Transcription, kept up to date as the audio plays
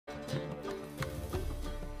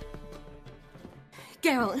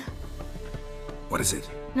Geralt. What is it?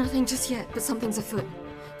 Nothing just yet, but something's afoot.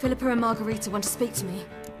 Philippa and Margarita want to speak to me.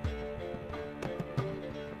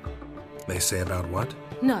 They say about what?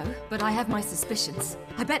 No, but I have my suspicions.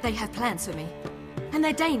 I bet they have plans for me. And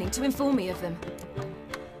they're deigning to inform me of them.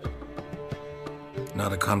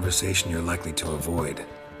 Not a conversation you're likely to avoid.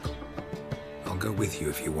 I'll go with you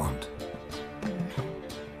if you want.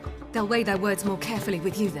 They'll weigh their words more carefully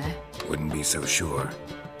with you there. Wouldn't be so sure.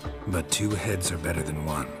 But two heads are better than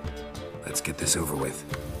one. Let's get this over with.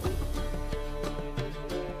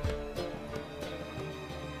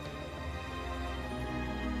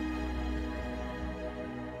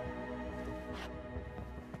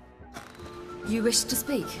 You wish to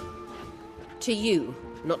speak? To you,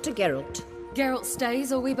 not to Geralt. Geralt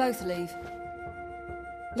stays or we both leave?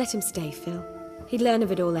 Let him stay, Phil. He'd learn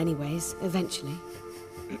of it all anyways, eventually.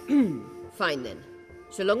 Fine then.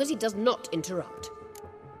 So long as he does not interrupt.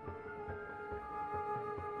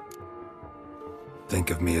 Think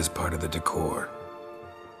of me as part of the decor.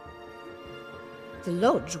 The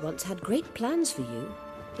Lodge once had great plans for you.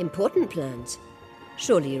 Important plans.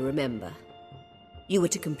 Surely you remember. You were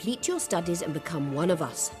to complete your studies and become one of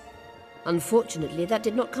us. Unfortunately, that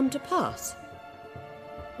did not come to pass.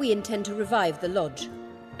 We intend to revive the Lodge,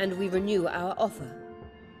 and we renew our offer.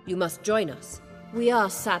 You must join us. We are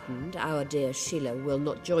saddened our dear Sheila will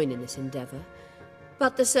not join in this endeavor,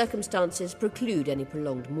 but the circumstances preclude any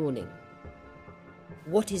prolonged mourning.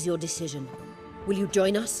 What is your decision? Will you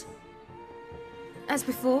join us? As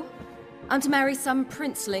before, I'm to marry some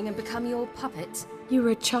princeling and become your puppet. You were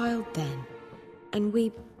a child then, and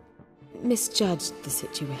we misjudged the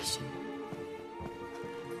situation.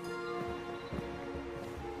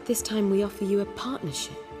 This time we offer you a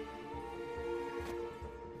partnership.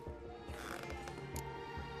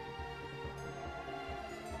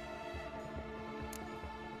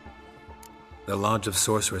 The Lodge of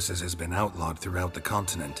Sorceresses has been outlawed throughout the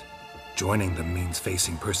continent. Joining them means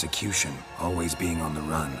facing persecution, always being on the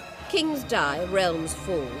run. Kings die, realms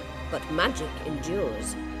fall, but magic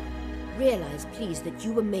endures. Realize, please, that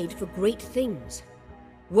you were made for great things.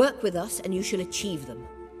 Work with us and you shall achieve them.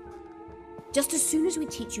 Just as soon as we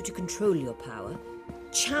teach you to control your power,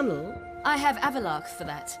 channel... I have Avalark for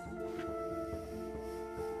that.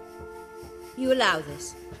 You allow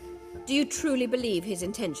this. Do you truly believe his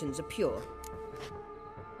intentions are pure?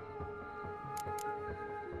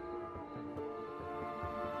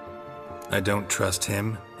 I don't trust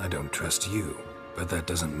him, I don't trust you. But that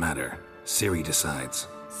doesn't matter. Ciri decides.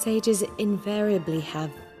 Sages invariably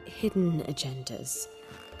have hidden agendas.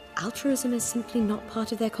 Altruism is simply not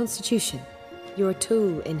part of their constitution. You're a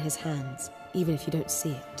tool in his hands, even if you don't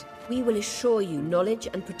see it. We will assure you knowledge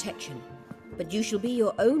and protection, but you shall be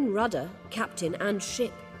your own rudder, captain, and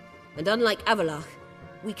ship. And unlike Avalark,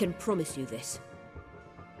 we can promise you this.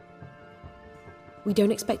 We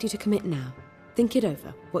don't expect you to commit now. Think it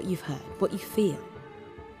over, what you've heard, what you feel.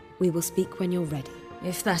 We will speak when you're ready.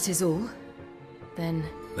 If that is all, then...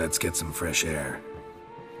 Let's get some fresh air.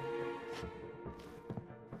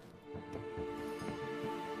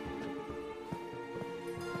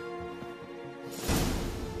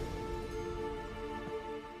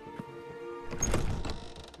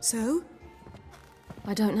 So?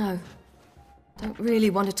 I don't know. Don't really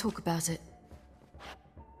want to talk about it.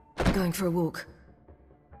 I'm going for a walk.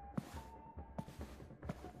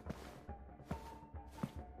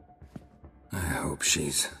 I hope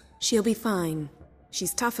she's... She'll be fine.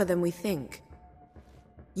 She's tougher than we think.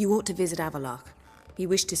 You ought to visit Avalark. He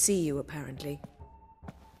wished to see you, apparently.